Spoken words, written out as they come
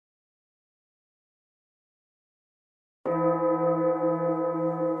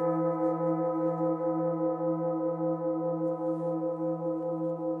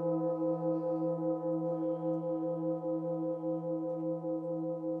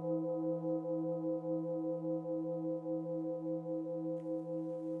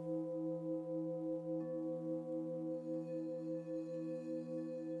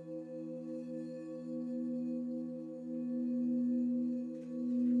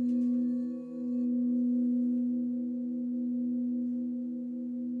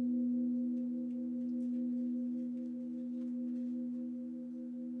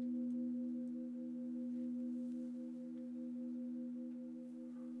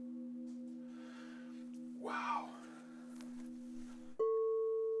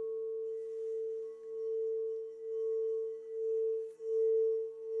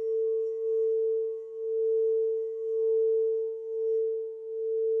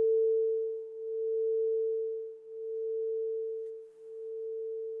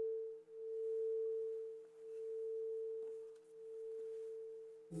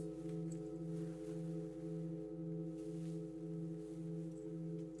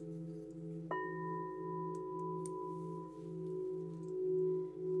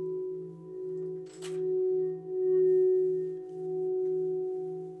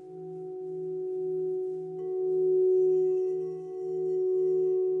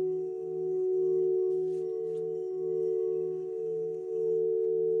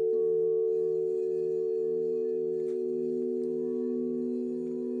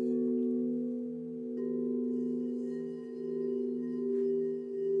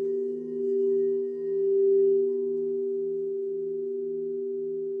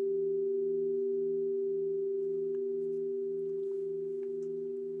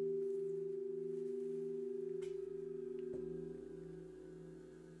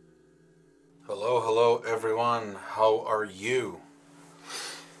Hello, hello everyone. How are you?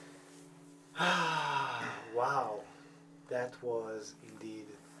 Wow, that was indeed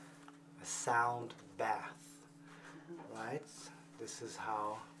a sound bath, right? This is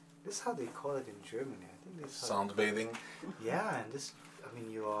how they call it in Germany. I think this is how, Sound bathing. yeah, and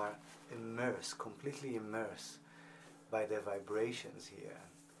you are immersed, completely immersed by the vibrations here,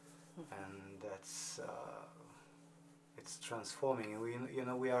 and it's transforming.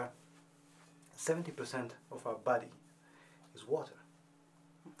 And we are 70% of our body is water.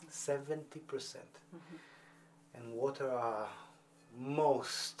 70%. And water are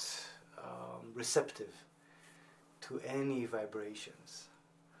most receptive to any vibrations.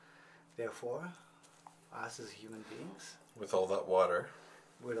 Therefore, us as human beings, With all that water.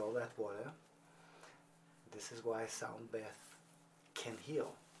 with all that water, this is why sound bath can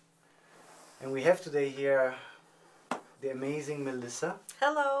heal. And we have today here the amazing Melissa.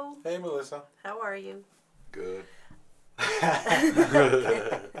 Hello, Hey, Melissa. how are you? Good.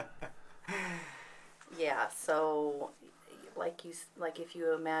 Yeah, so like if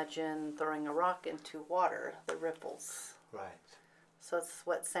you imagine throwing a rock into water, the ripples. Right. So it's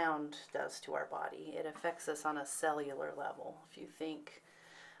what sound does to our body. It affects us on a cellular level. If you think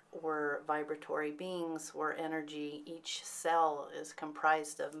we're vibratory beings, we're energy, each cell is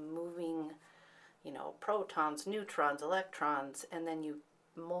comprised of moving, protons, neutrons, electrons, and then you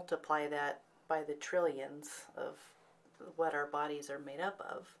multiply that by the trillions of what our bodies are made up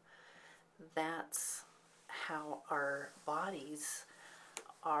of. That's how our bodies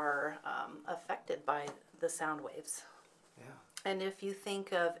are affected by the sound waves. Yeah. And if you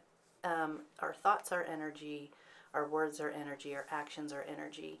think of our thoughts are energy, our words are energy, our actions are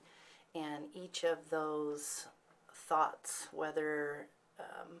energy, and each of those thoughts, whether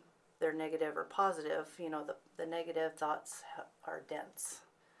they're negative or positive, the negative thoughts are dense.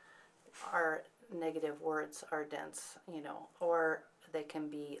 Our negative words are dense, or they can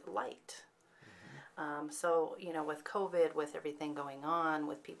be light. So, with COVID, with everything going on,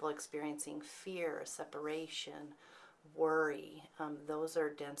 with people experiencing fear, separation, worry, those are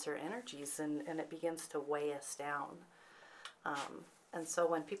denser energies, and it begins to weigh us down. And so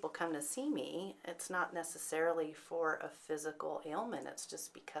when people come to see me, it's not necessarily for a physical ailment. It's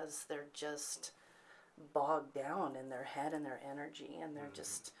just because they're just bogged down in their head and their energy, and they're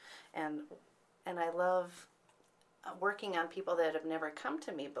just, and I love working on people that have never come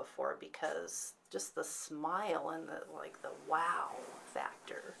to me before, because just the smile and the wow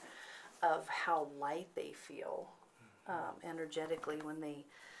factor of how light they feel energetically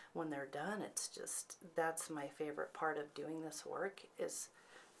when they're done. It's just, that's my favorite part of doing this work. Is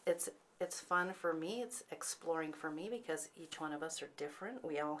it's fun for me, it's exploring for me, because each one of us are different.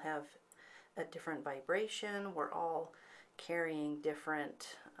 We all have a different vibration. We're all carrying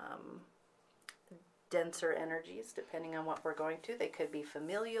different denser energies depending on what we're going to. They could be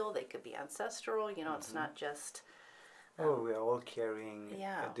familial, they could be ancestral. It's not just We are all carrying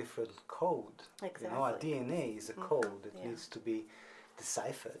Yeah. a different code. Exactly. Our DNA is a code that Yeah. needs to be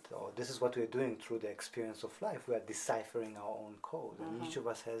deciphered. Or this is what we're doing through the experience of life. We are deciphering our own code, and each of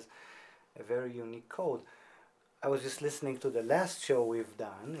us has a very unique code. I was just listening to the last show we've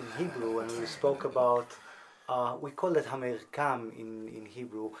done in Hebrew, and we spoke about, we call it Hamerkam in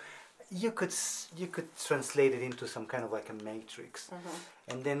Hebrew. You could translate it into some kind of like a matrix.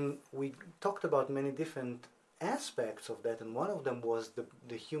 And then we talked about many different aspects of that, and one of them was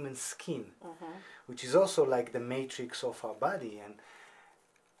the human skin, which is also like the matrix of our body. And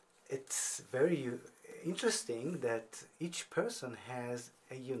it's very interesting that each person has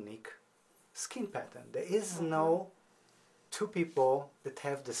a unique skin pattern. There is no two people that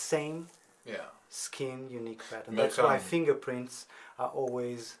have the same Yeah. skin unique pattern. That's why Melkam. fingerprints are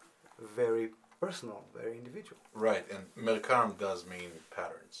always very personal, very individual. Right, and Merkam does mean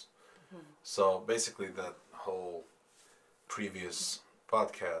patterns. So basically that whole previous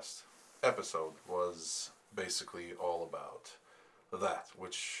podcast episode was basically all about that,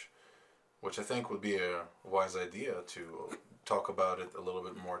 which I think would be a wise idea to talk about it a little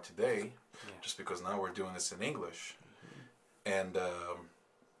bit more today, just because now we're doing this in English. And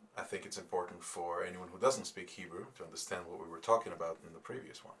I think it's important for anyone who doesn't speak Hebrew to understand what we were talking about in the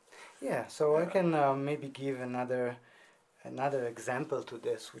previous one. Yeah, so I can maybe give another example to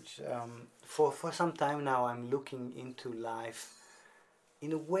this, which for some time now I'm looking into life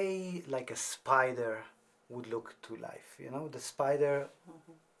in a way like a spider would look to life. The spider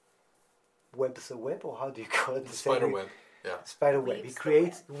webs a web, or how do you call it? The spider web, yeah. Spider web. He Weaves the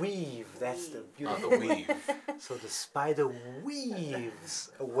creates weave. That's the Weave. beautiful The word. weave. So the spider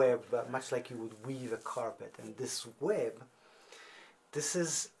weaves a web, much like you would weave a carpet. And this web, this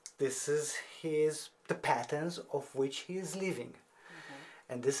is this is the patterns of which he is living.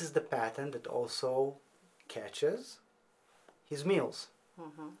 And this is the pattern that also catches his meals.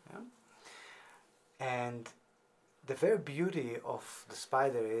 Yeah? And the very beauty of the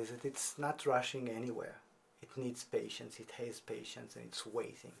spider is that it's not rushing anywhere. It needs patience, it has patience, and it's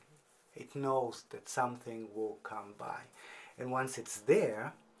waiting. It knows that something will come by. And once it's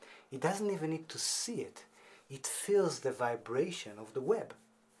there, it doesn't even need to see it. It feels the vibration of the web.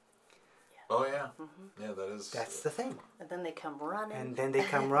 Oh yeah, yeah, that is. That's the thing. And then they come running. And then they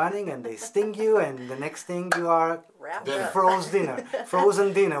come running and they sting you, and the next thing you are Wrapped Dinner. up.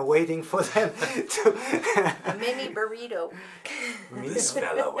 frozen dinner, waiting for them to. A mini burrito. This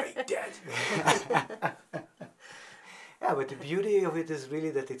fellow ain't dead. Yeah, but the beauty of it is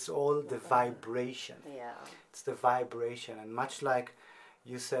really that it's all the vibration. Yeah. It's the vibration, and much like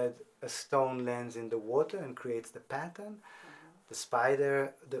you said, a stone lands in the water and creates the pattern. The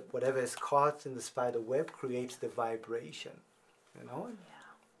spider, whatever is caught in the spider web, creates the vibration. You know?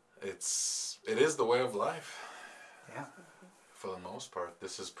 Yeah. It is the way of life. Yeah. For the most part,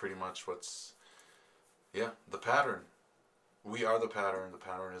 this is pretty much what's. Yeah, the pattern. We are the pattern. The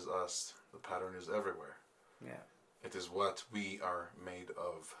pattern is us. The pattern is everywhere. Yeah. It is what we are made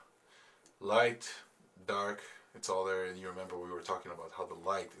of. Light, dark, it's all there. And you remember we were talking about how the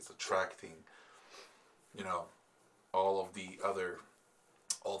light is attracting, all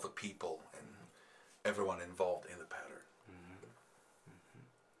the people and everyone involved in the pattern.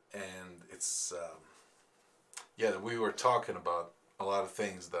 And it's, we were talking about a lot of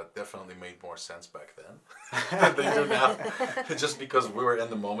things that definitely made more sense back then than they do now. Just because we were in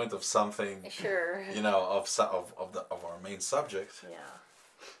the moment of something, Sure. of our main subject. Yeah.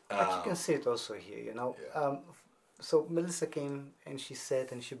 But you can see it also here, Yeah. So Melissa came and she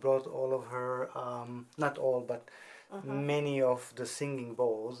said, and she brought all of her, not all, but many of the singing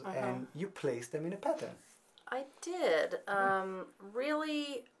bowls, and you placed them in a pattern. I did.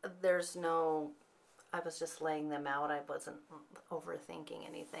 Really, I was just laying them out. I wasn't overthinking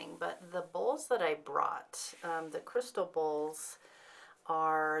anything. But the bowls that I brought, the crystal bowls,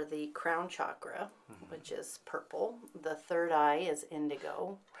 are the crown chakra, which is purple. The third eye is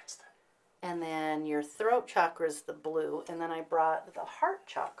indigo. What's that? And then your throat chakra is the blue. And then I brought the heart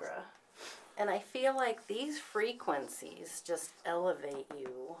chakra. And I feel like these frequencies just elevate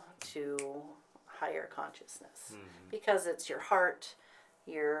you to higher consciousness. Because it's your heart,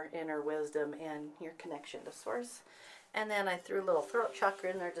 your inner wisdom, and your connection to source. And then I threw a little throat chakra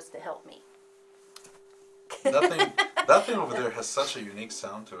in there just to help me. That thing over there has such a unique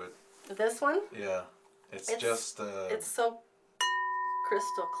sound to it. This one? Yeah. It's just... It's so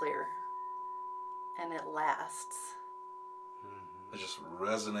crystal clear. And it lasts. It just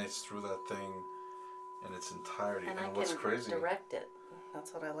resonates through that thing in its entirety. And I what's can crazy, direct it.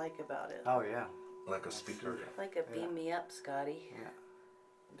 That's what I like about it. Oh, yeah. like a speaker. Like a beam me up, Scotty. Yeah.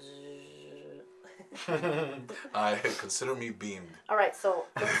 I consider me beamed. All right, so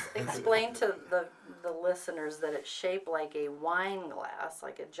let's explain to the listeners that it's shaped like a wine glass,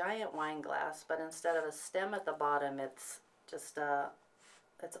 like a giant wine glass, but instead of a stem at the bottom, it's just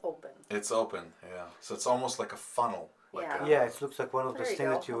it's open. It's open, yeah. So it's almost like a funnel. Like Yeah. Yeah, it looks like one of There those you things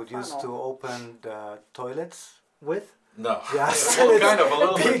go, that you a would use to funnel. open the toilets with. No. Yes. Well, kind of a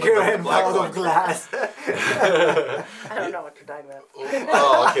little bit. Bigger But the and black out one. of glass. I don't know what you're talking about.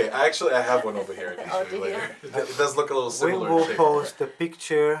 Oh, okay. Actually, I have one over here. I can Oh, show you do you? later. It does look a little We similar. in will shape. post a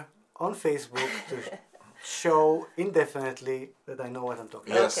picture on Facebook to show indefinitely that I know what I'm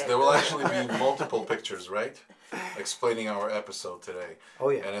talking about. Yes, Okay. there will actually be multiple pictures, right? Explaining our episode today. Oh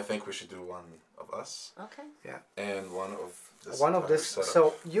yeah. And I think we should do one of us Okay. and one of this. One of entire this. setup.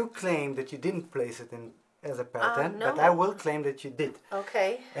 So you claim that you didn't place it in as a pattern, but no. I will claim that you did.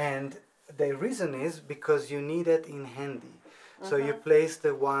 Okay. And the reason is because you need it in handy. So you place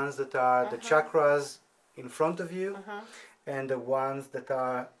the ones that are the chakras in front of you, and the ones that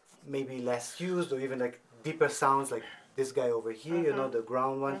are maybe less used or even like deeper sounds, like this guy over here, you know, the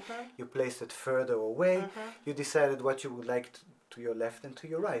ground one. You place it further away. You decided what you would like to your left and to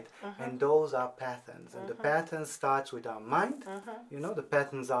your right. And those are patterns. And the pattern starts with our mind. You know, the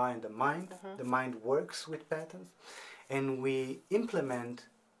patterns are in the mind. The mind works with patterns. And we implement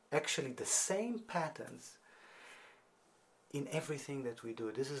actually the same patterns in everything that we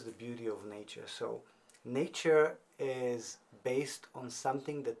do. This is the beauty of nature. So nature is based on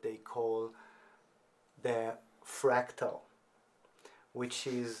something that they call the fractal, which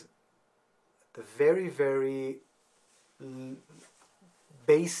is the very, very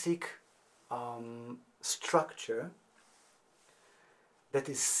basic structure that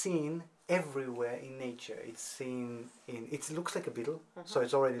is seen everywhere in nature. It's seen in, it looks like a beetle, so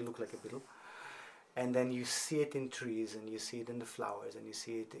it's already looked like a beetle. And then you see it in trees, and you see it in the flowers, and you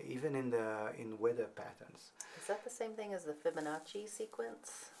see it even in weather patterns. Is that the same thing as the Fibonacci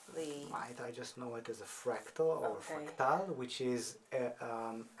sequence? Right, I just know it as a fractal or Okay. fractal, which is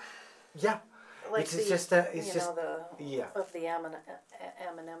yeah. Like It's just a, it's you just know, yeah. of the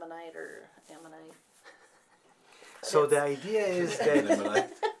ammonite or ammonite. So the idea is that Anemone.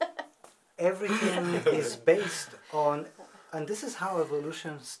 everything is based on, and this is how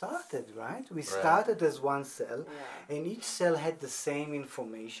evolution started, right? We started as one cell, Yeah. and each cell had the same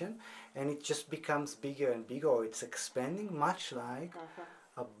information, and it just becomes bigger and bigger, or it's expanding, much like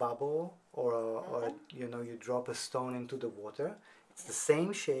a bubble, or you know, you drop a stone into the water. It's the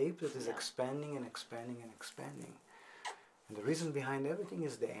same shape that is expanding and expanding and expanding. And the reason behind everything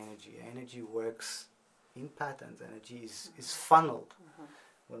is the energy. Energy works in patterns. Energy is funneled.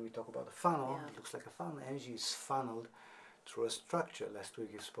 When we talk about a funnel, it looks like a funnel. Energy is funneled through a structure. Last week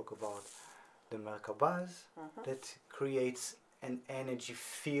you spoke about the Merkabahs that creates an energy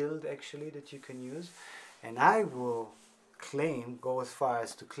field actually that you can use. And I will go as far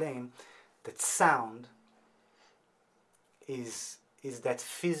as to claim that sound is that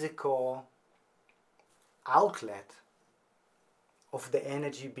physical outlet of the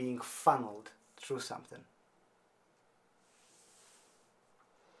energy being funneled through something.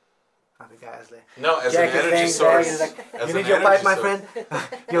 The guy is like, No, as Jack an is energy laying source. there, he's like, as you an need your energy pipe, my source.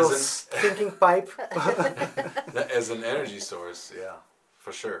 friend? Your As an- thinking pipe? As an energy source, yeah,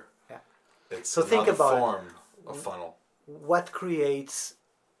 for sure. Yeah. It's So think another about it. form of funnel. What creates,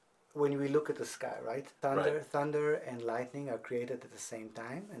 when we look at the sky, right? Right. Thunder and lightning are created at the same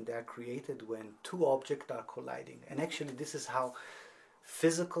time, and they are created when two objects are colliding. And actually this is how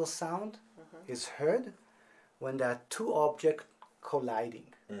physical sound is heard, when there are two objects colliding.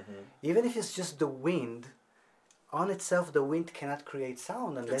 Even if it's just the wind, on itself the wind cannot create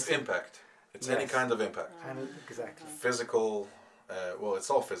sound unless It's impact. It's any Yes. kind of impact. Exactly. Physical, well, it's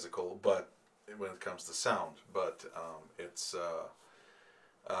all physical, but when it comes to sound, but it's,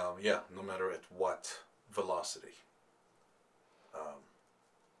 yeah, no matter at what velocity,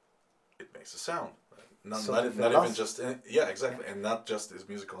 it makes a sound. So Not the even veloc- just, yeah, exactly, and not just as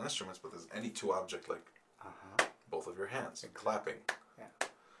musical instruments, but as any two object, like both of your hands, clapping.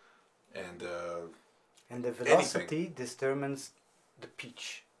 Yeah. And the velocity determines the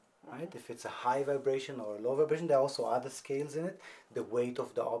pitch, right? If it's a high vibration or a low vibration, there are also other scales in it. The weight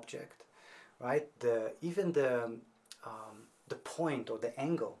of the object, right? Even the point or the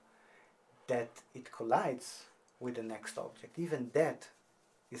angle that it collides with the next object, even that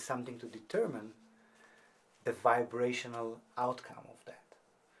is something to determine the vibrational outcome of that.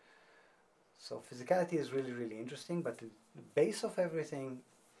 So physicality is really, really interesting, but the base of everything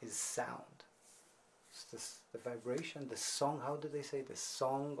is sound. It's the vibration, the song, how do they say? The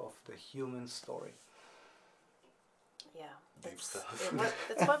song of the human story. Yeah, Deep it's, stuff.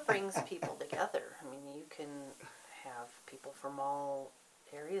 it's what brings people together. I mean, you can have people from all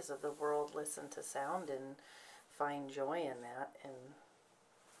areas of the world listen to sound and find joy in that, and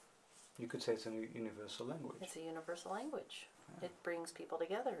You could say it's a universal language. it's a universal language. It brings people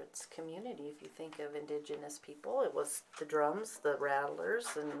together. It's community. If you think of indigenous people, it was the drums, the rattlers,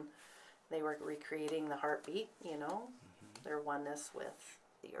 and they were recreating the heartbeat, you know, their oneness with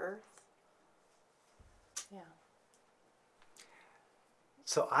the earth. Yeah.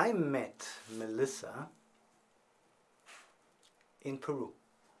 So I met Melissa in Peru,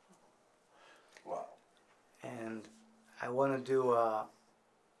 wow. and I want to do a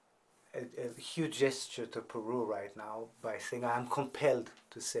huge gesture to Peru right now by saying I'm compelled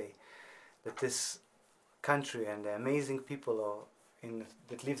to say that this country and the amazing people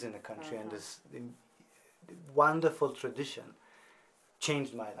that lives in the country and this wonderful tradition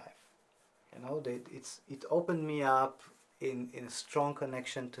changed my life. You know, it opened me up in a strong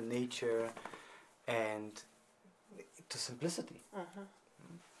connection to nature and to simplicity.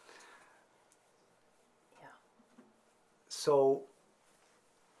 Yeah. So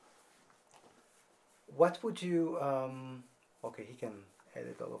what would you okay, he can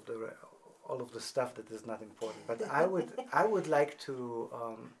edit all of the stuff that is not important, but I would like to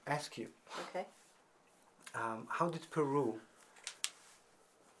ask you, Okay. how did Peru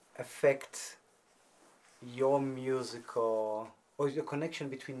affect your musical, or your connection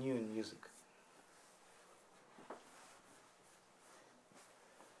between you and music?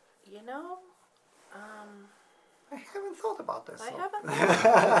 You know, I haven't thought about this. I so-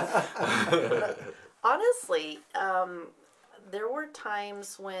 haven't. Honestly, there were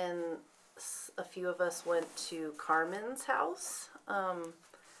times when a few of us went to Carmen's house,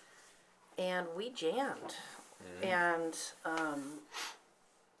 and we jammed. And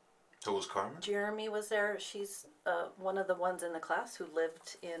So was Carmen? Jeremy was there. She's one of the ones in the class who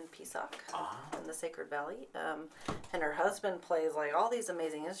lived in Pisac, in the Sacred Valley. And her husband plays like all these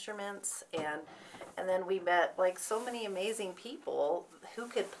amazing instruments, and then we met like so many amazing people who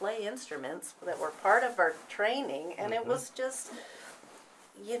could play instruments that were part of our training, and it was just,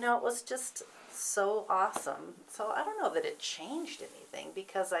 it was just so awesome. So I don't know that it changed anything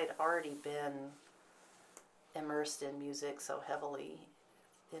because I'd already been immersed in music so heavily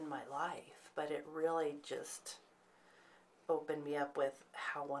in my life, but it really just opened me up with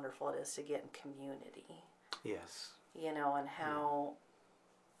how wonderful it is to get in community. Yes. And how,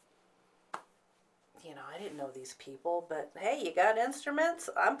 I didn't know these people, but hey, you got instruments?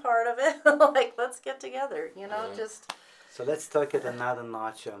 I'm part of it. Like, let's get together, just. So let's take it another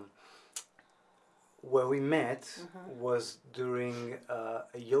notch. Where we met was during a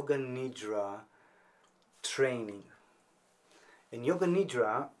Yoga Nidra training. And Yoga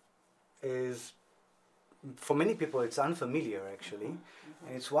Nidra is, for many people, it's unfamiliar actually.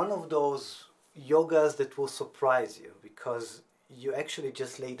 And it's one of those yogas that will surprise you because you actually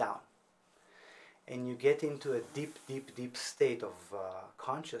just lay down. And you get into a deep, deep, deep state of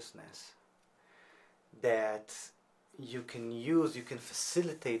consciousness that you can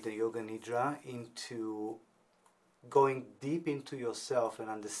facilitate the Yoga Nidra into going deep into yourself and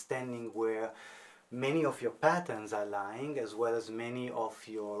understanding where many of your patterns are lying, as well as many of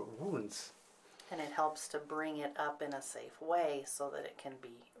your wounds. And it helps to bring it up in a safe way so that it can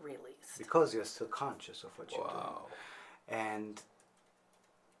be released. Because you're still conscious of what you're doing. And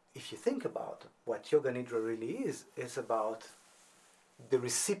if you think about what Yoga Nidra really is, it's about the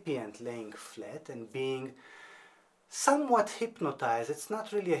recipient laying flat and being somewhat hypnotized. It's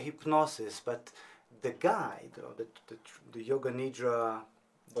not really a hypnosis, but the guide, or the Yoga Nidra,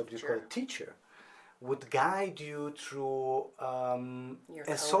 what do you call it, teacher, would guide you through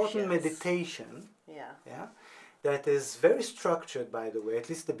a certain meditation, that is very structured, by the way, at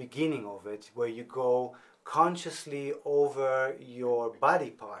least the beginning of it, where you go consciously over your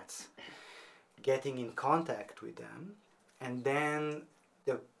body parts, getting in contact with them, and then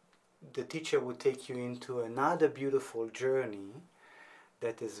the teacher would take you into another beautiful journey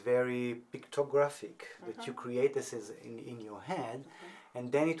that is very pictographic, that you create this in your head,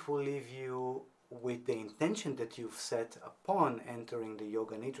 and then it will leave you with the intention that you've set upon entering the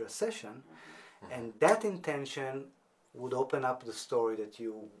Yoga Nidra session, and that intention would open up the story that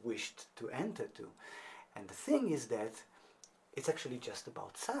you wished to enter to. And the thing is that it's actually just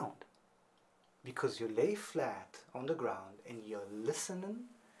about sound, because you lay flat on the ground and you're listening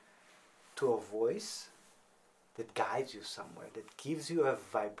to a voice that guides you somewhere, that gives you a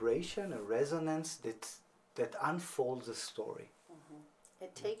vibration, a resonance that unfolds a story.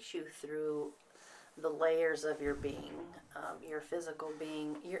 It takes you through the layers of your being, your physical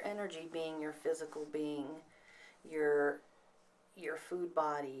being, your energy being, your physical being, your food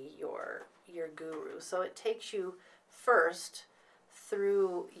body, your guru. So it takes you first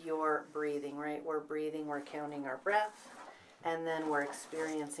through your breathing, right? We're breathing, we're counting our breath, and then we're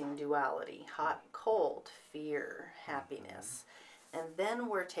experiencing duality, hot, cold, fear, happiness. And then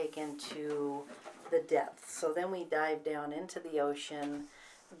we're taken to the depths. So then we dive down into the ocean,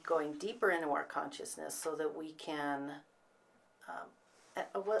 going deeper into our consciousness so that we can,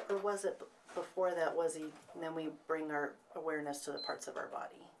 or was it before that, then we bring our awareness to the parts of our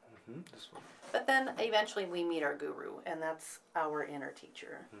body. This one. But then eventually we meet our guru, and that's our inner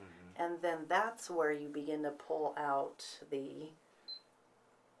teacher. And then that's where you begin to pull out the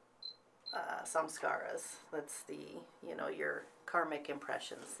samskaras. That's your karmic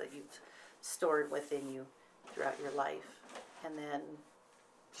impressions that you've stored within you throughout your life. And then,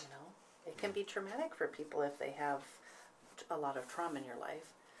 it can be traumatic for people if they have a lot of trauma in your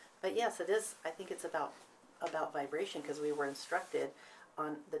life. But yes, it is. I think it's about vibration, because we were instructed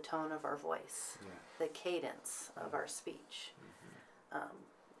on the tone of our voice, the cadence of our speech,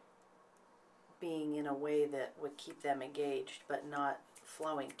 being in a way that would keep them engaged, but not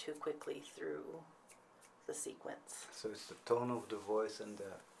flowing too quickly through the sequence. So it's the tone of the voice and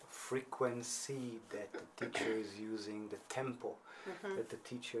the frequency that the teacher is using, the tempo that the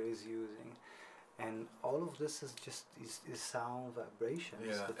teacher is using. And all of this is just is sound vibrations.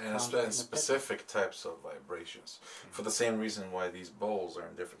 Yeah, and specific types of vibrations. For the same reason why these bowls are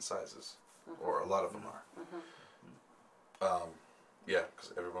in different sizes, or a lot of them are.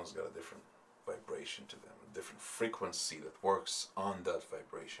 Because everyone's got a different vibration to them, a different frequency that works on that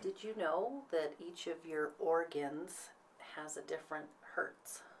vibration. Did you know that each of your organs has a different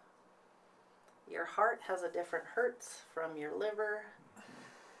hertz? Your heart has a different hertz from your liver,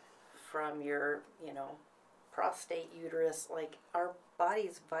 from your, prostate, uterus, like our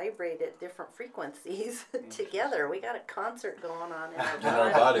bodies vibrate at different frequencies together. We got a concert going on in our In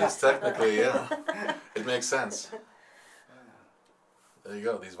our bodies, technically, yeah. It makes sense. There you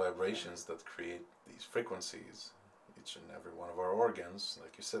go, these vibrations that create these frequencies, each and every one of our organs,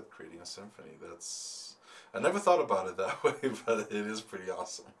 like you said, creating a symphony. I never thought about it that way, but it is pretty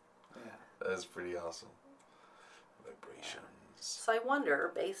awesome. Yeah. That is pretty awesome. Vibrations. So I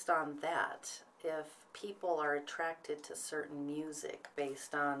wonder, based on that, if people are attracted to certain music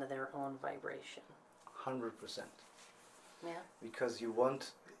based on their own vibration. 100%. Yeah. Because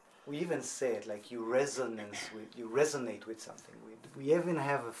we even say it like you resonate with something. We even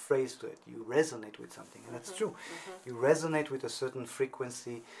have a phrase to it. You resonate with something, and that's true. You resonate with a certain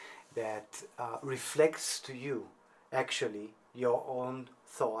frequency that reflects to you, actually, your own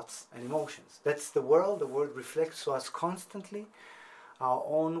thoughts and emotions. That's the world. The world reflects to us constantly our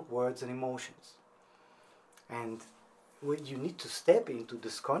own words and emotions. And you need to step into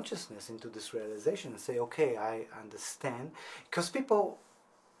this consciousness, into this realization, and say, okay, I understand. Because people,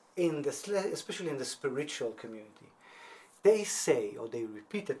 especially in the spiritual community, they say, or they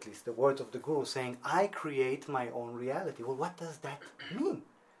repeat at least, the words of the Guru saying, I create my own reality. Well, what does that mean?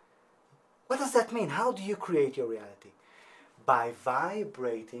 What does that mean? How do you create your reality? By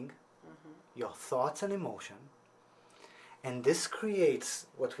vibrating your thoughts and emotion. And this creates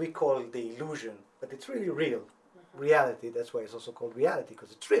what we call the illusion, but it's really real. Reality, that's why it's also called reality,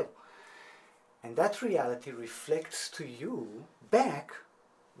 because it's real. And that reality reflects to you back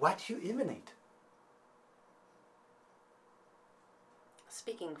what you emanate.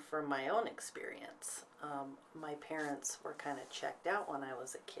 Speaking from my own experience, my parents were kind of checked out when I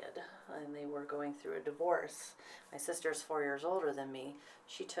was a kid, and they were going through a divorce. My sister's 4 years older than me.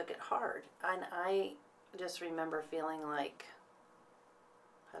 She took it hard, and I just remember feeling like,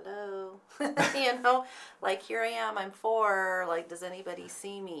 hello, like here I am, I'm 4, like does anybody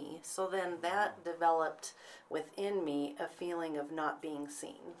see me? So then that developed within me a feeling of not being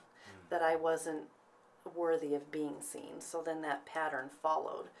seen, that I wasn't worthy of being seen. So then that pattern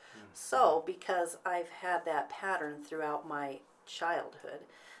followed. So because I've had that pattern throughout my childhood,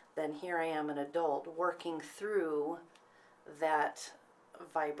 then here I am, an adult, working through that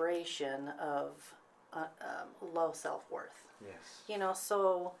vibration of low self-worth. Yes.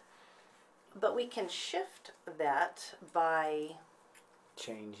 So, but we can shift that by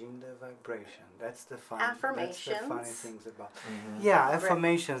changing the vibration. That's the fun. Affirmations. That's the funny things about. Yeah,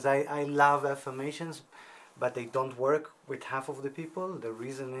 affirmations. I love affirmations, but they don't work with half of the people. The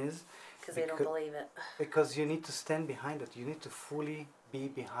reason is because they don't believe it. Because you need to stand behind it. You need to fully be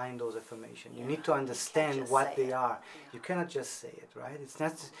behind those affirmations. You need to understand what they are. You cannot just say it, right? It's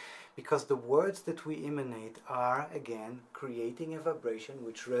not because the words that we emanate are, again, creating a vibration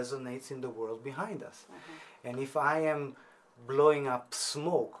which resonates in the world behind us. And if I am blowing up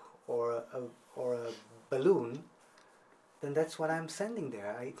smoke or a balloon, then that's what I'm sending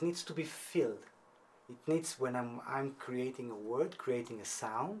there. It needs to be filled. It needs, when I'm creating a word, creating a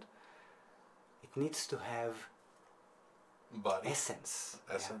sound, it needs to have Body. essence.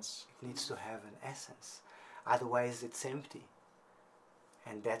 Essence. Yeah. It needs to have an essence. Otherwise it's empty.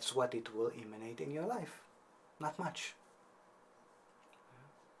 And that's what it will emanate in your life. Not much.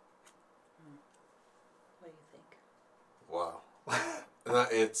 What do you think? Wow.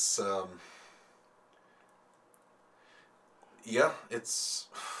 It's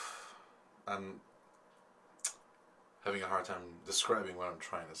I'm having a hard time describing what I'm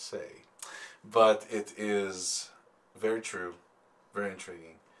trying to say, but it is very true, very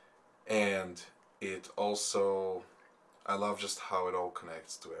intriguing, and it also, I love just how it all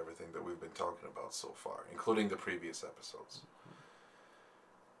connects to everything that we've been talking about so far, including the previous episodes.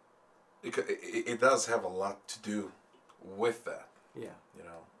 It does have a lot to do with that. Yeah.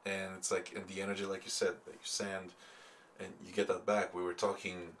 And it's like, and the energy, like you said, that you send, and you get that back. We were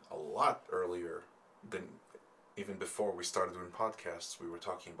talking a lot earlier than even before we started doing podcasts. We were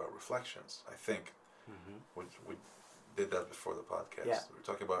talking about reflections, I think. We did that before the podcast. Yeah. We were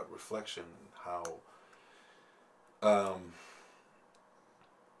talking about reflection and how,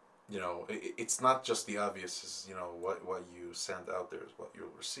 it's not just the obvious, is, what you send out there is what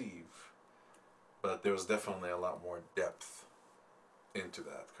you'll receive. But there was definitely a lot more depth into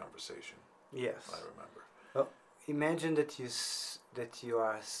that conversation. Yes. I remember. Well, imagine that you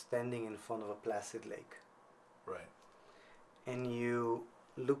are standing in front of a placid lake. Right. And you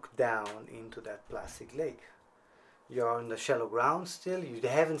look down into that placid lake. You're on the shallow ground still. You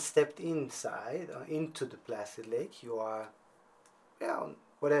haven't stepped inside into the placid lake. You are, on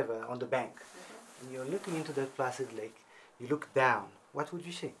the bank. And you're looking into that placid lake. You look down. What would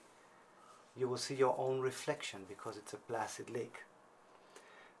you see? you will see your own reflection because it's a placid lake.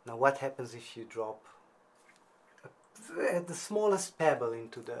 Now what happens if you drop the smallest pebble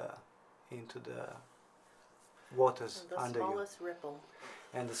into the waters The under you? smallest ripple.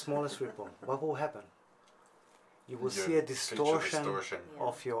 And the smallest ripple, what will happen? You will Your see a picture distortion Yeah.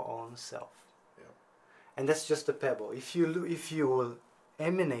 of your own self. Yeah. And that's just a pebble. If you will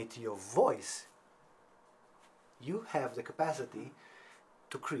emanate your voice, you have the capacity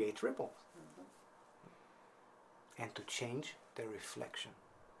to create ripples and to change the reflection.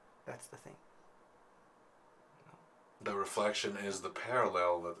 That's the thing. The reflection is the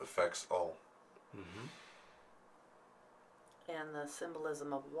parallel that affects all. Mm-hmm. And the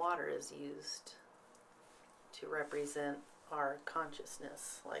symbolism of water is used to represent our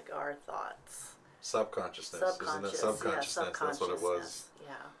consciousness, like our thoughts. Subconsciousness, isn't it? Subconsciousness, that's what it was.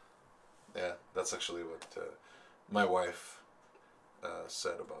 Yeah. Yeah, that's actually what my wife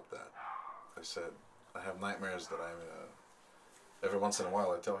said about that. I said, I have nightmares that I'm, every once in a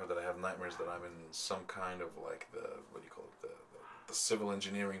while I tell her that I have nightmares that I'm in some kind of like what do you call it, the civil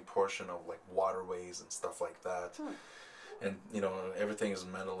engineering portion of like waterways and stuff like that. And, you know, everything is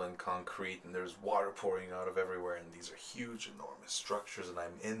metal and concrete and there's water pouring out of everywhere and these are huge, enormous structures and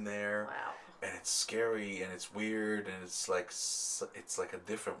I'm in there. Wow. And it's scary and it's weird and it's like a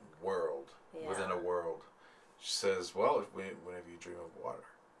different world within a world. She says, well, whenever you dream of water,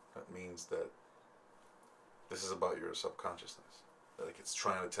 that means that this is about your subconsciousness. Like it's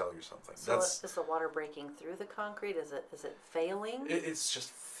trying to tell you something. So is the water breaking through the concrete? Is it failing? It's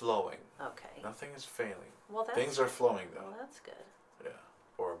just flowing. Okay. Nothing is failing. Well, that's Things are flowing though. Well, that's good. Yeah,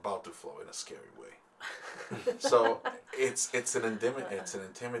 or about to flow in a scary way. So it's an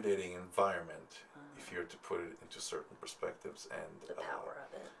intimidating environment if you're to put it into certain perspectives and The power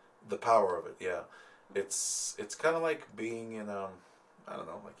of it. the power of it. Yeah, it's kind of like being in I don't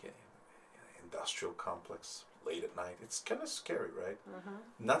know, like an industrial complex late at night. It's kind of scary, right?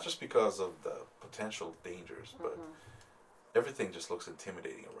 Not just because of the potential dangers, but everything just looks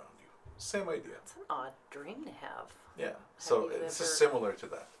intimidating around you. Same idea. It's an odd dream to have. Yeah. So you this ever- is similar to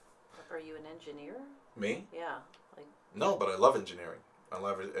that. Are you an engineer? Me? Yeah. Like, No, but I love engineering. I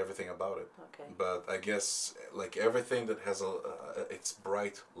love everything about it. okay. But I guess like everything that has its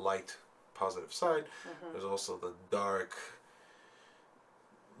bright light positive side, there's also the dark,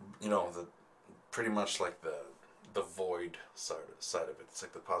 you know, the pretty much like the void side of it. It's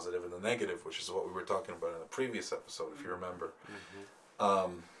like the positive and the negative, which is what we were talking about in the previous episode, if you remember.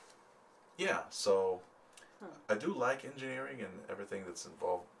 Yeah, so I do like engineering and everything that's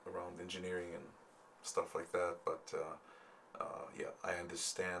involved around engineering and stuff like that, but yeah, I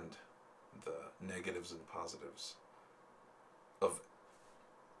understand the negatives and positives of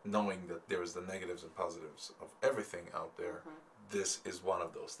knowing that there is the negatives and positives of everything out there. This is one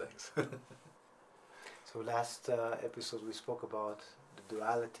of those things. So last episode we spoke about the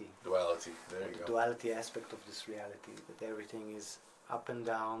duality. Duality, there you The go. duality aspect of this reality, that everything is up and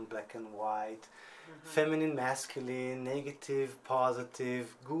down, black and white, feminine, masculine, negative,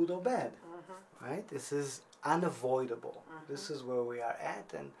 positive, good or bad. Right? This is unavoidable. This is where we are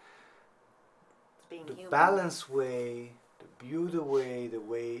at, and Being the human. balanced way, the beautiful way, the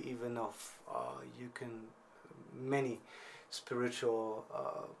way even of you can, many spiritual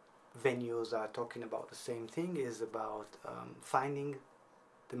venues are talking about the same thing, is about finding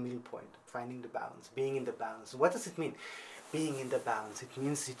the middle point, finding the balance, being in the balance. What does it mean? Being in the balance. It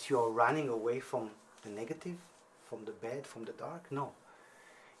means that you are running away from the negative, from the bad, from the dark? No.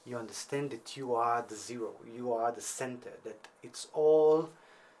 You understand that you are the zero, you are the center, that it's all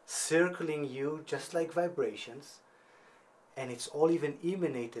circling you just like vibrations, and it's all even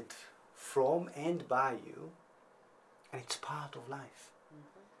emanated from and by you, and it's part of life.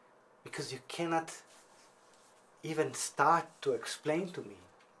 Because you cannot even start to explain to me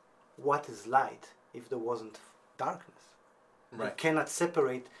what is light if there wasn't darkness. You Right. cannot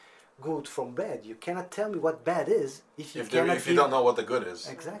separate good from bad. You cannot tell me what bad is if you If cannot you don't know what the good is.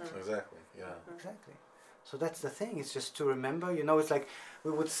 Exactly. Exactly, yeah. Exactly. So that's the thing. It's just to remember. You know, it's like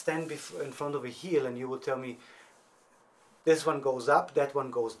we would stand in front of a hill, and you would tell me, this one goes up, that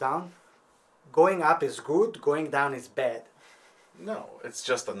one goes down. Going up is good. Going down is bad. No, it's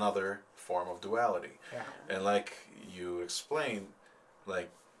just another form of duality. Yeah. And like you explained, like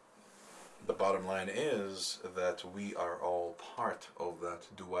the bottom line is that we are all part of that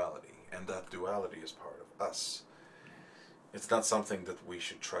duality, and that duality is part of us. It's not something that we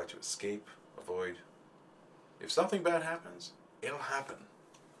should try to escape, avoid. If something bad happens, it'll happen,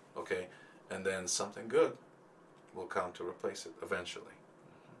 okay? And then something good will come to replace it eventually,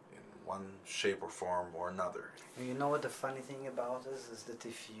 in one shape or form or another. And you know what the funny thing about this is that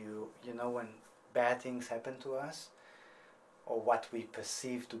if you know when bad things happen to us, or what we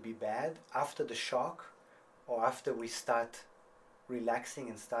perceive to be bad, after the shock, or after we start relaxing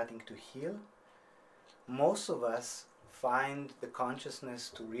and starting to heal, most of us find the consciousness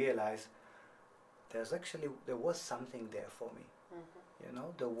to realize there was something there for me. You know,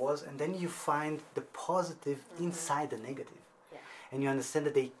 there was, and then you find the positive inside the negative. Yeah. And you understand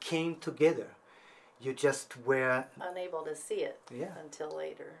that they came together. You just were Unable to see it Yeah. until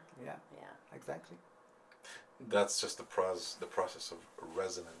later. Yeah, Yeah. exactly. That's just the process of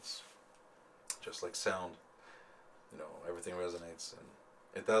resonance. Just like sound, you know, everything resonates, and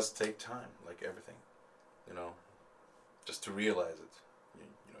it does take time, like everything, you know, just to realize it.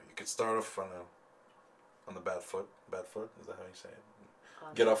 You know, you could start off on the bad foot, is that how you say it?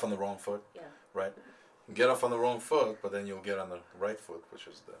 Get off on the wrong foot, Yeah. right? You get off on the wrong foot, but then you'll get on the right foot, which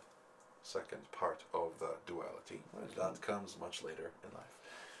is the second part of the duality. Right. That comes much later in life,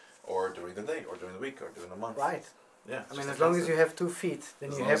 or during the day, or during the week, or during the month. Right. Yeah. I mean, as long as you have 2 feet, then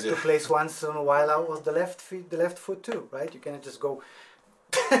As you long have as to you- place once in a while out with the left foot too, right? You cannot just go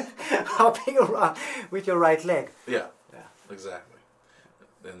hopping around with your right leg. Yeah. Yeah. Exactly.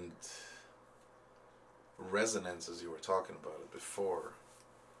 And resonance, as you were talking about it before,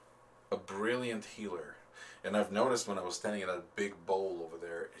 a brilliant healer. And I've noticed when I was standing in that big bowl over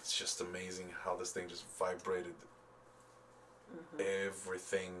there, it's just amazing how this thing just vibrated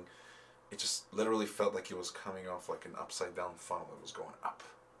everything. It just literally felt like it was coming off like an upside down funnel. It was going up.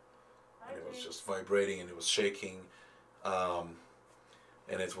 And it was just vibrating and it was shaking.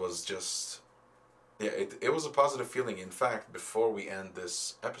 And it was just, yeah, it was a positive feeling. In fact, before we end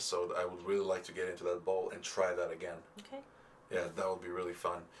this episode, I would really like to get into that bowl and try that again. Okay. Yeah, that would be really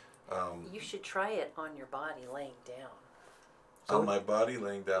fun. You should try it on your body laying down. On my body,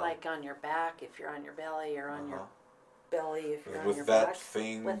 laying down. Like on your back if you're on your belly, or on your belly if you're on with your that back.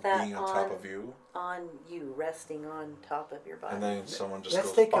 thing With that being on top of you. On you, resting on top of your body. And then someone just Let's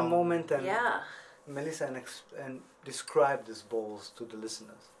goes, take a "Bum." moment and Yeah. Melissa and describe these bowls to the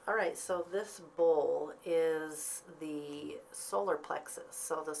listeners. All right, so this bowl is the solar plexus.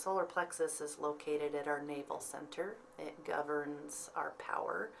 So the solar plexus is located at our navel center. It governs our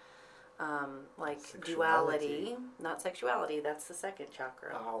power, like Sexuality. duality, not sexuality. That's the second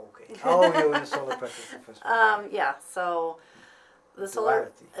chakra. Oh, okay. Oh, you're in the solar plexus the first one. Yeah. So the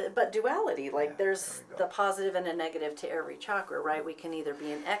solar, Duality. but duality, like Yeah, there's there we go. the positive and a negative to every chakra, right? We can either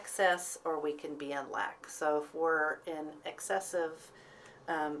be in excess or we can be in lack. So if we're in excessive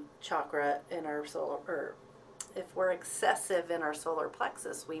chakra in our solar, or if we're excessive in our solar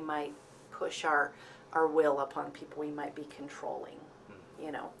plexus, we might push our will upon people. We might be controlling,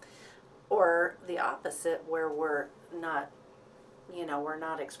 you know, or the opposite, where we're not, you know, we're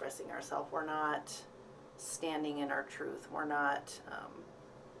not expressing ourselves. We're not standing in our truth. We're not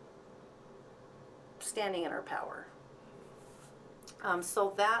standing in our power.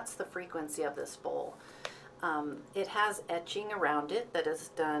 So that's the frequency of this bowl. It has etching around it that is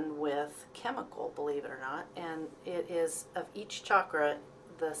done with chemical, believe it or not, and it is of each chakra.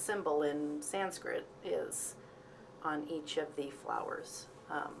 The symbol in Sanskrit is on each of the flowers.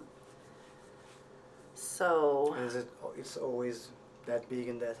 So Is it? It's always that big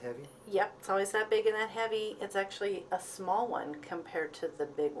and that heavy? yep, it's always that big and that heavy. It's actually a small one compared to the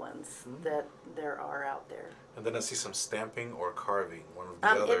big ones that there are out there. And then I see some stamping or carving, one of the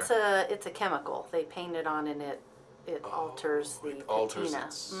other. It's a chemical. They paint it on, and it alters the It alters patina.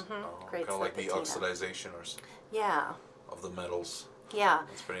 its, Creates kind of like the patina. oxidization Yeah, of the metals. yeah.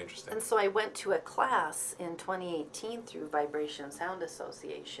 It's pretty interesting. And so I went to a class in 2018 through Vibration Sound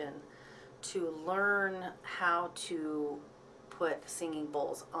Association to learn how to put singing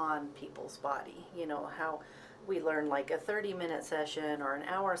bowls on people's body. You know, how we learn like a 30-minute session or an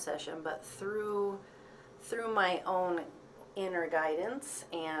hour session, but through my own inner guidance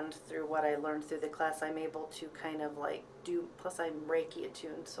and through what I learned through the class, I'm able to kind of like plus I'm Reiki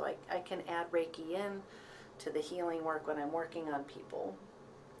attuned, so I can add Reiki in to the healing work when I'm working on people.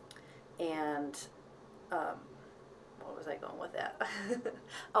 And what was I going with that?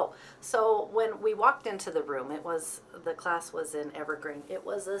 Oh, so when we walked into the room, the class was in Evergreen. It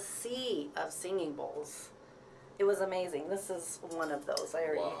was a sea of singing bowls. It was amazing. This is one of those. I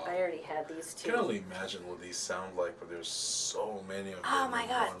already had these I two. can only imagine what these sound like, but there's so many of them. Oh my in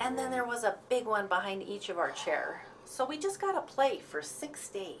God. one And then room. there was a big one behind each of our chair. So we just got to play for 6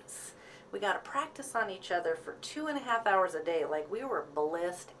 days. We got to practice on each other for 2.5 hours a day. Like we were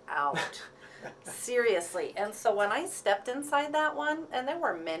blissed out. Seriously. And so when I stepped inside that one, and there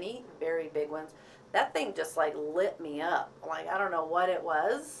were many very big ones, that thing just like lit me up. Like, I don't know what it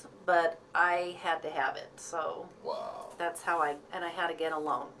was, but I had to have it. So Wow. that's how I had to get a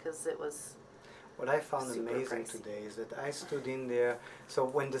loan because it was. What I found Super amazing pricey. today is that I stood in there. So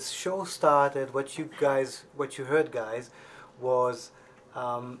when the show started, what you heard, guys, was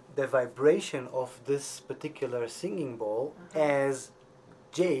the vibration of this particular singing bowl as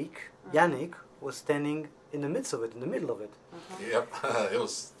Jake, Yannick, was standing in the midst of it, in the middle of it. Yep. It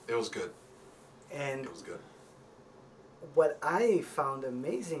was good. And It was good. what I found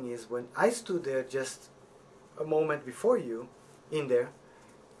amazing is when I stood there just a moment before you, in there,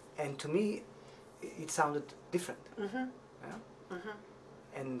 and to me, it sounded different. Mm-hmm. Yeah?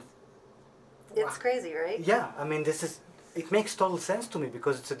 And It's crazy, right? yeah, I mean, it makes total sense to me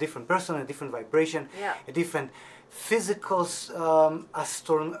because it's a different person, a different vibration, Yeah. a different physical,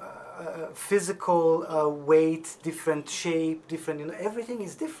 weight, different shape, different, everything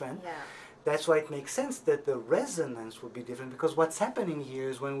is different. Yeah. That's why it makes sense that the resonance would be different, because what's happening here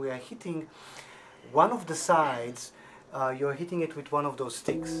is when we are hitting one of the sides, you're hitting it with one of those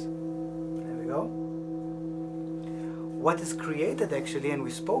sticks. There we go. What is created actually, and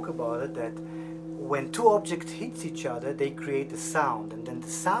we spoke about it, that when two objects hit each other, they create a sound, and then the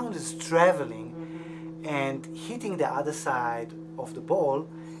sound is traveling and hitting the other side of the ball,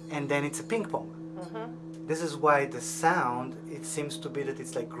 and then it's a ping pong. This is why the sound, it seems to be that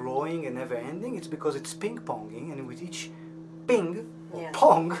it's like growing and never ending. It's because it's ping ponging, and with each ping or Yeah.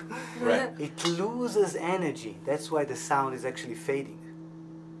 pong, Right. it loses energy. That's why the sound is actually fading.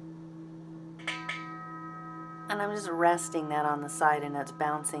 And I'm just resting that on the side, and it's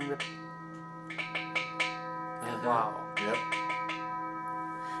bouncing with. Wow. Yep.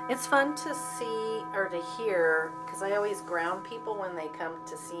 It's fun to see or to hear because I always ground people when they come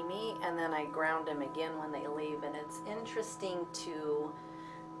to see me, and then I ground them again when they leave. And it's interesting to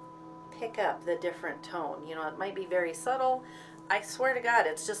pick up the different tone. You know, it might be very subtle. I swear to God,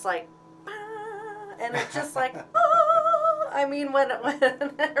 it's just like, ah, and it's just like, ah. I mean, when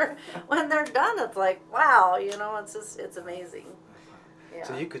they're done, it's like, wow. You know, it's amazing. Yeah.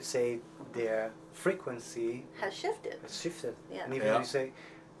 So you could say their frequency has shifted. has shifted. Yeah. And even Yeah. you say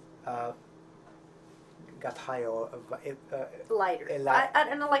got higher or Lighter. Eli- I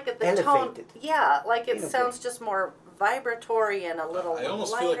don't know, like the tone. elevated. Yeah, like it In a sounds way. just more vibratory and a little I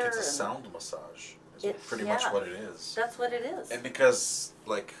almost lighter. feel like it's a and sound massage. Is It's- pretty yeah. much what it is. That's what it is. And because,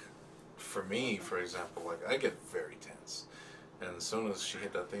 like, for me, for example, like, I get very tense. And as soon as she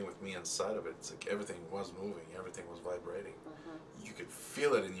hit that thing with me inside of it, it's like everything was moving, everything was vibrating. You could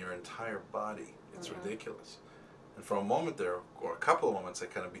feel it in your entire body. It's ridiculous. And for a moment there, or a couple of moments, I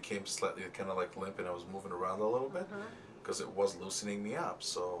kind of became slightly kind of like limp, and I was moving around a little bit because it was loosening me up.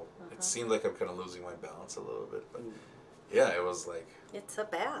 So it seemed like I'm kind of losing my balance a little bit. But yeah, it was like, It's a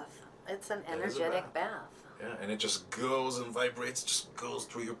bath. It's an It is a energetic bath. bath. yeah, and it just goes and vibrates, just goes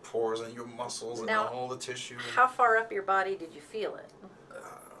through your pores and your muscles and Now, all the tissue. And, How far up your body did you feel it?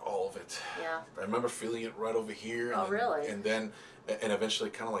 all of it. Yeah. I remember feeling it right over here. Oh, And really? And then, and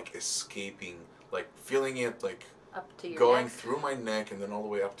eventually kind of like escaping, like feeling it like Up to your going neck? through my neck and then all the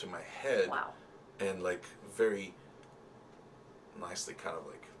way up to my head. Wow. And like very nicely kind of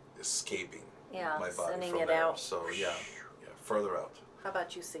like escaping Yeah, my body sending from it there. out. So yeah, further out. How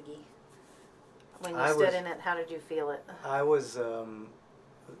about you, Siggy? When you I stood was- in it, how did you feel it? I was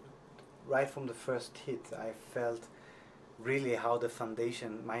right from the first hit. I felt really how the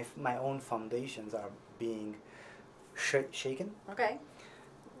foundation, my own foundations, are being shaken, Okay.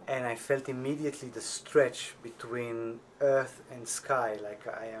 and I felt immediately the stretch between earth and sky, like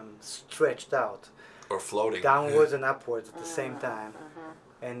I am stretched out, Or floating. downwards and upwards at the same Uh-huh, time.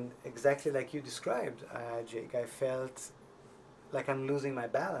 And exactly like you described, Jake, I felt like I'm losing my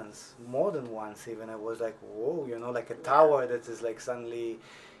balance more than once. Even I was like, whoa, like a tower that is like suddenly,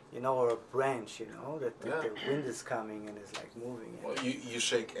 or a branch, that Yeah. the wind is coming and is like moving. Well, you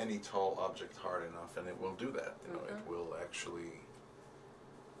shake any tall object hard enough, and it will do that. It will actually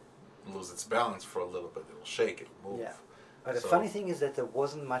lose its balance for a little bit. It'll shake. It'll move. Yeah. But the So- funny thing is that there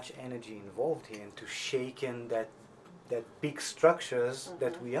wasn't much energy involved here, and to shake in that big structures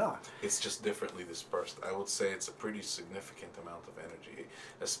that we are. It's just differently dispersed. I would say it's a pretty significant amount of energy,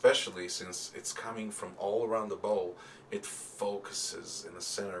 especially since it's coming from all around the bowl. It focuses in the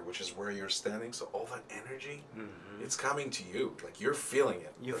center, which is where you're standing. So all that energy, it's coming to you. Like you're feeling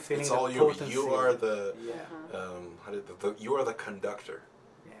it. You're It's feeling all the you. potency. You are the. Yeah. You are the conductor.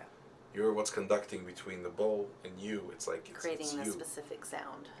 Yeah. You're what's conducting between the bowl and you. It's like it's Creating the you. specific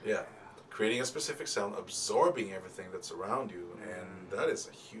sound. Yeah. creating a specific sound, absorbing everything that's around you, and that is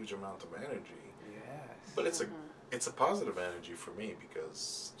a huge amount of energy. Yes. But it's a positive energy for me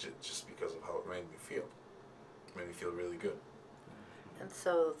because just because of how it made me feel. It made me feel really good. And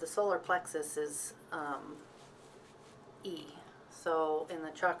so the solar plexus is E. So in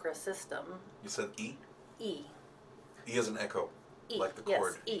the chakra system, You said E? E. E as an echo. E. Like the yes,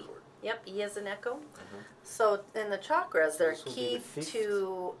 chord. E. chord. Yep, E as an echo. Mhm. So in the chakras, they're This will be key the fifth.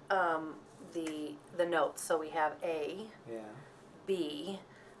 to the notes. So we have A, Yeah. B,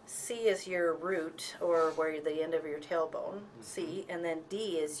 C is your root or where the end of your tailbone, C, and then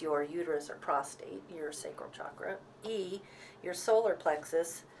D is your uterus or prostate, your sacral chakra. E, your solar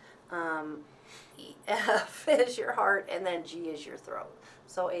plexus. F is your heart, and then G is your throat.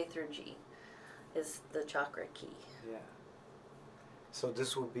 So A through G is the chakra key. Yeah. So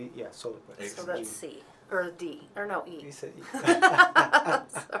this will be solar plexus. So that's C or D or no E. You said E.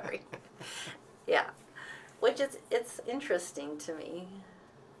 Sorry. Yeah, which it's interesting to me,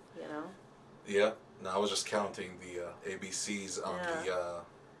 you know. Yeah. No, I was just counting the ABCs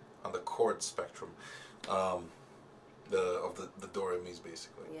on the chord spectrum, the do re mi's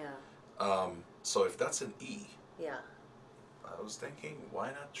basically. Yeah. So if that's an E, Yeah. I was thinking, why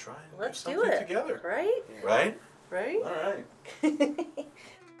not try and Let's do do something it. together? Right. Yeah. Right? Right. All right.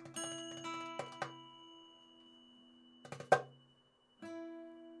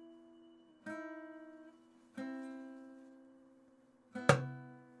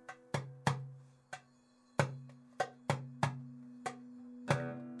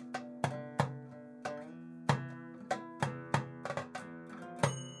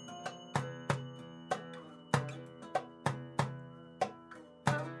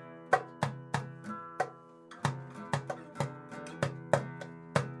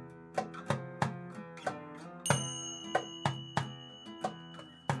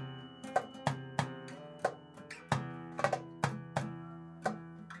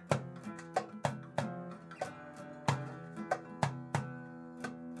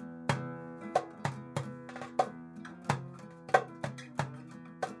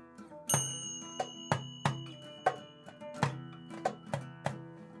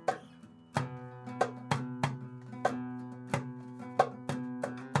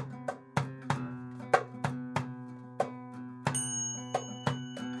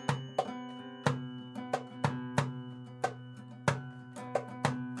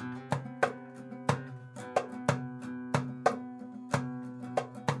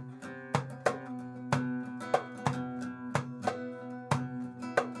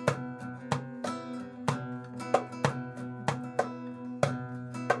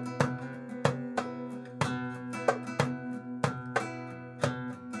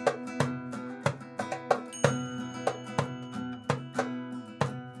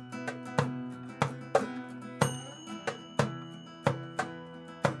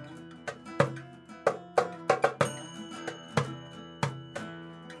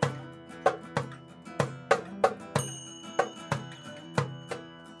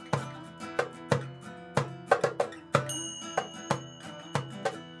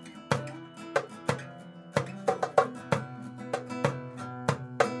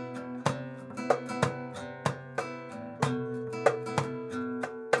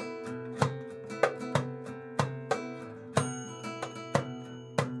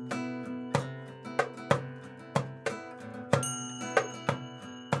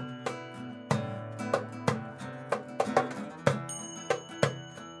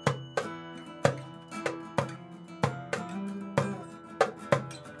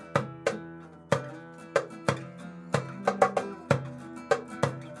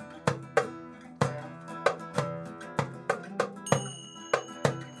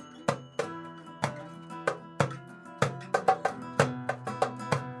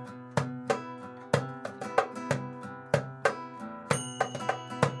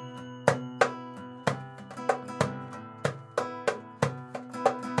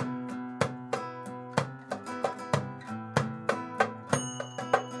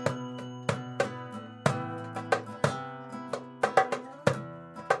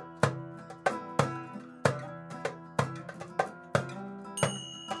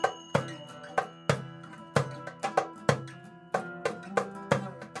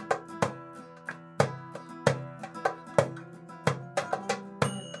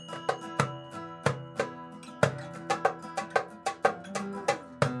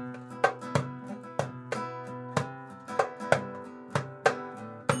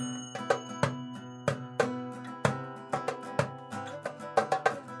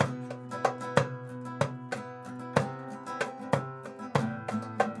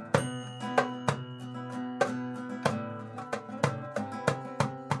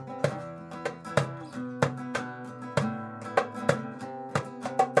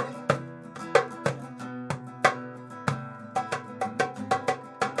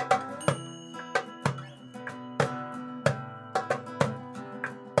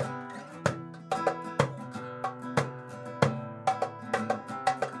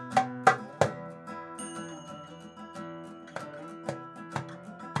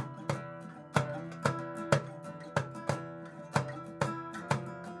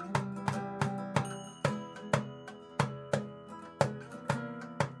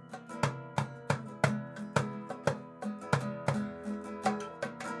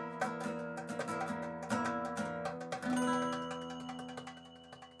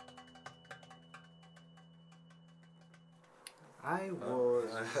 I was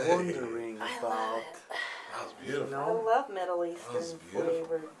wondering about, That was you beautiful. I know, love Middle was Eastern beautiful.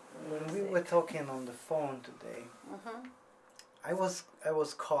 flavored when we music. were talking on the phone today, Mhm. I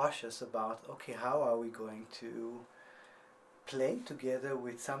was cautious about, okay, how are we going to play together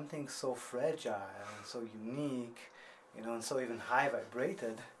with something so fragile and so unique, you know, and so even high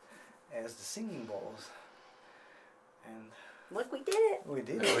vibrated as the singing bowls. And Look, we did it. we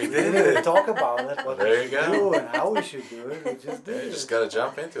did We it. We did didn't even it. talk about it, what There we you should go. do and how we should do it. We just Yeah, did you it. just gotta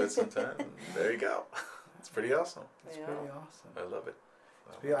jump into it sometime. And there you go. It's pretty awesome. It's Yeah. pretty awesome. I love it.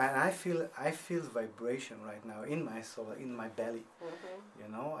 Yeah, and I feel vibration right now in my soul, in my belly. Mhm. You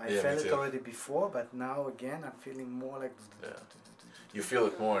know, I Yeah, me felt it too. already before, but now again I'm feeling more like. Yeah. You feel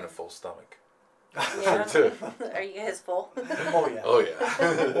it more in a full stomach. Yeah. Sure too. Are you guys full? Oh yeah. Oh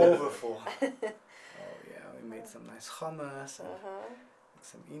yeah. Overfull. Oh yeah, we made some nice hummus and Uh-huh.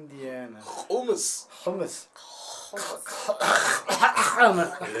 some Indian and Hummus. hummus.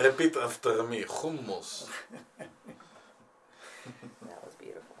 Repeat after me. Hummus. That was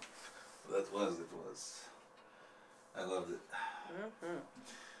beautiful. It was. I loved it. Mhm.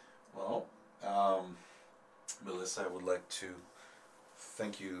 Well, Melissa, I would like to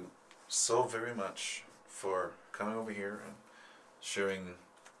thank you so very much for coming over here and sharing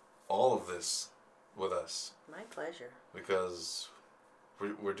all of this with us, My pleasure. because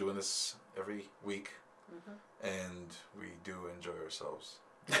we're doing this every week Mhm. and we do enjoy ourselves.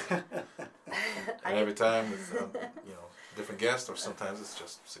 I- And every time with different guests, or sometimes it's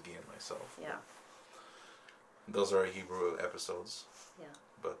just Sagi and myself. Yeah. Those are our Hebrew episodes. Yeah.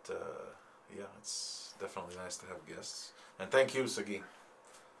 But yeah, it's definitely nice to have guests. And thank you, Sagi. Yeah.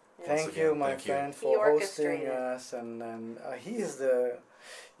 Thank Once you, again, my thank you. friend, He for hosting orchestrated. us, and he is the,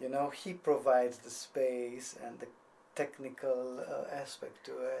 you know, he provides the space and the technical aspect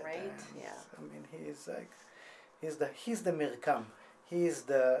to it. Right, and yeah. I mean, he is like, he's the Mirkam. He is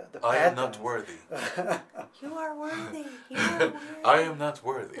the I am not pattern. worthy. You are worthy. You are worthy. I am not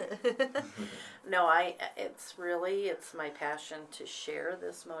worthy. No, it's my passion to share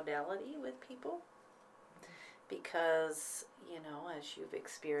this modality with people, because, you know, as you've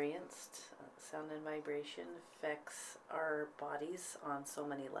experienced, sound and vibration affects our bodies on so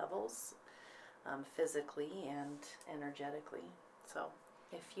many levels, physically and energetically. So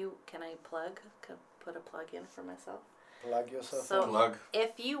can I put a plug in for myself? Plug yourself So- in. Plug.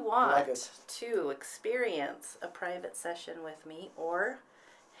 If you Plug want it. to experience a private session with me or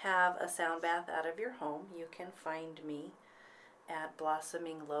have a sound bath out of your home, you can find me at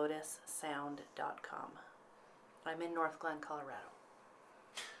blossominglotussound.com. I'm in North Glen, Colorado.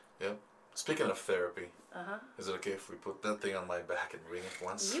 Yep. Speaking of therapy, Uh-huh. is it okay if we put that thing on my back and ring it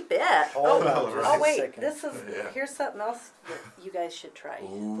once? You bet. Hold on Oh, just oh a wait, second. this is Yeah. here's something else that you guys should try. Put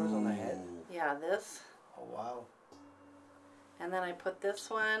it on the head. Ooh. Yeah, this. Oh wow. And then I put this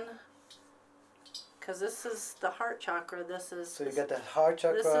one, because this is the heart chakra. This is So you got that heart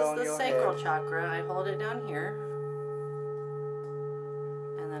chakra this is on the your sacral head. chakra. I hold it down here,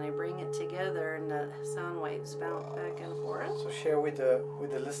 and then I bring it together, and the sound waves bounce back and forth. So share with the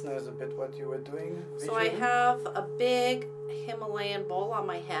listeners a bit what you were doing. So I visually. have a big Himalayan bowl on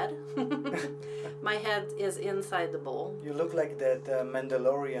my head. My head is inside the bowl. You look like that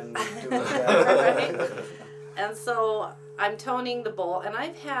Mandalorian dude. Right? And so I'm toning the bowl, and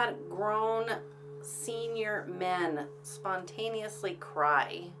I've had grown senior men spontaneously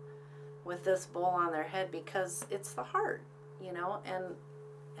cry with this bowl on their head, because it's the heart, you know, and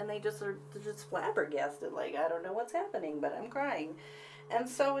they're just flabbergasted, like, I don't know what's happening, but I'm crying. And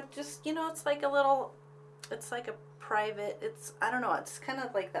so it just, you know, it's like a private, I don't know, it's kind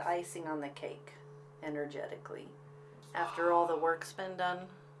of like the icing on the cake energetically after all the work's been done.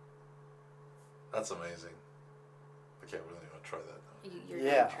 That's amazing. I can't really want to try that. You're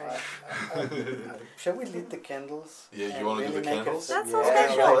Yeah. gonna try it. Shall we lit the candles? Yeah, you and wanna do really the make candles? a- That's so yeah,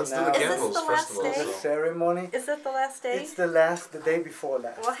 special. Well, right let's do the now. Is this candles the first last of all. day? The So. ceremony. Is it the last day? It's the day before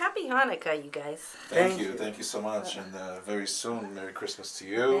last. Well, happy Hanukkah, you guys. Thank Thank you. you. Thank you so much. And very soon, Merry Christmas to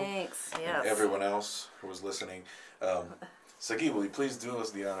you. Thanks. Yes. And everyone else who was listening. Sagi, will you please do us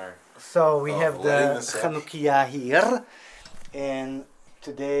the honor? So we Oh, have lighting the this up. Chanukiah here, and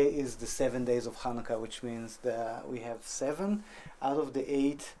today is the 7 days of Hanukkah, which means that we have 7 out of the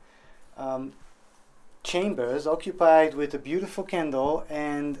 8 chambers occupied with a beautiful candle,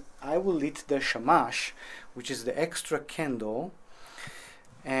 and I will lit the shamash, which is the extra candle.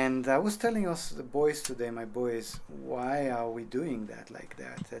 And I was telling us, the boys today, my boys, why are we doing that like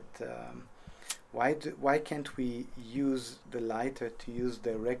that? Why can't we use the lighter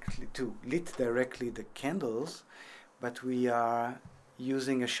to lit directly the candles, but we are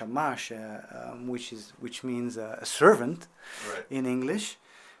using a shamash, which means a servant Right. in English,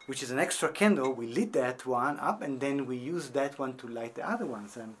 which is an extra candle. We lit that one up, and then we use that one to light the other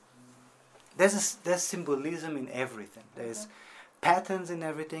ones. And there's symbolism in everything. There's patterns in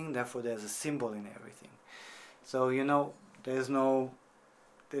everything. Therefore, there's a symbol in everything. So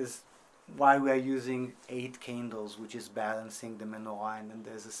there's why we are using 8 candles, which is balancing the menorah, and then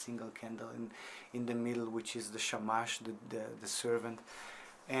there's a single candle in the middle, which is the shamash, the servant.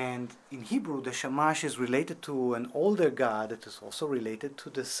 And in Hebrew, the shamash is related to an older god that is also related to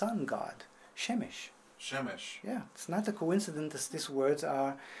the sun god, Shemesh. Shemesh. Yeah, it's not a coincidence that these words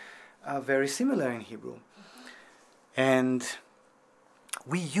are very similar in Hebrew. And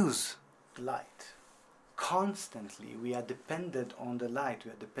we use light. Constantly, we are dependent on the light.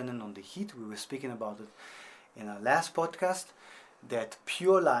 We are dependent on the heat. We were speaking about it in our last podcast. That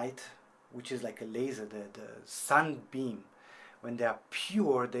pure light, which is like a laser, the sunbeam, when they are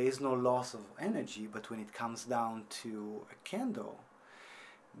pure, there is no loss of energy. But when it comes down to a candle,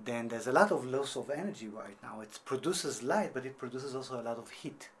 then there's a lot of loss of energy right now. It produces light, but it produces also a lot of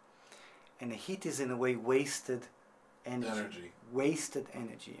heat. And the heat is in a way wasted energy. Wasted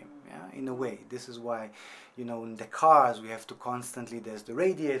energy, yeah, in a way. This is why, in the cars we have to constantly, there's the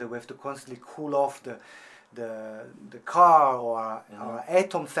radiator, we have to constantly cool off the car, or our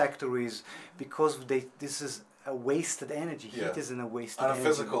atom factories, because this is a wasted energy. Heat is in a wasted energy. On a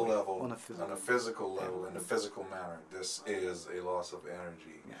physical level, in a physical manner, this is a loss of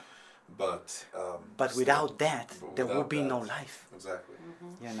energy. Yeah. But without that, there will be no life. Exactly.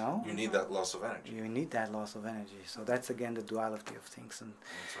 You need that loss of energy. You need that loss of energy. So that's again the duality of things. And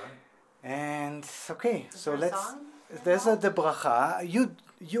that's right. And okay, so let's. Song? There's the bracha.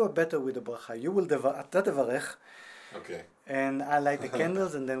 You are better with the bracha. You will אתה תברך. Okay. And I light the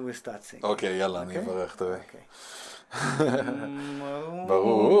candles, and then we start singing. Okay, יאללה, אני אברך, תראה. Okay.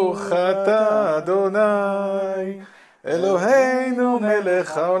 ברוך אתה אדוני אלוהינו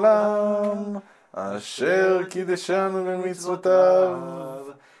מלך העולם אשר קידשנו במצוותיו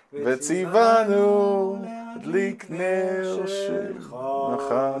וציוונו להדליק נר של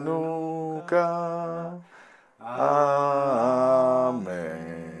חנוכה. אמן.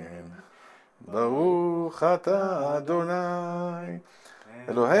 ברוך אתה אדוני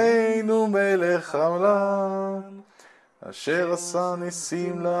אלוהינו מלך העולם אשר עשה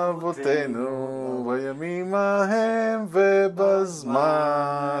ניסים לאבותינו בימים ההם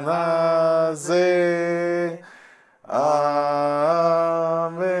ובזמן הזה. אמן.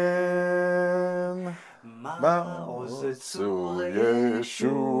 מעוז צור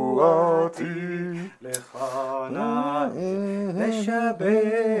ישועתי לך נעים לשבח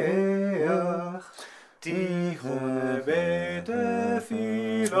תיכון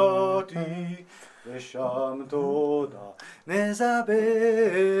בתפילתי ושם תודה נזבח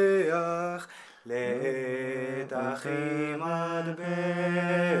לעת אחים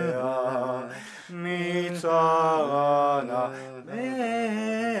אדבח מצרה נבח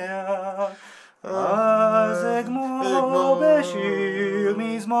אז אגמור בשיר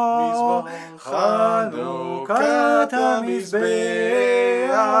מזמור חנוכת המזבח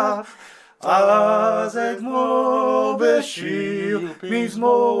אז אגמור בשיר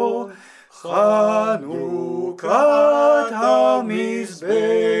מזמור חנוכת המזבח.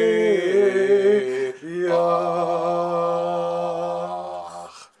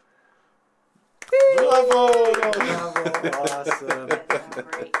 Bravo! Awesome.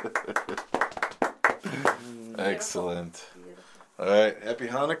 Excellent. All right, happy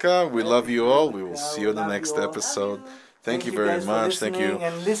Hanukkah. We love you all. We will see you in the next episode. Thank you very guys for much. Thank you.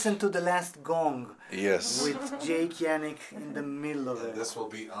 And listen to the last gong Yes. with Jake Yannick in the middle of it. This will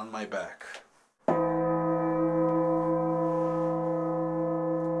be on my back.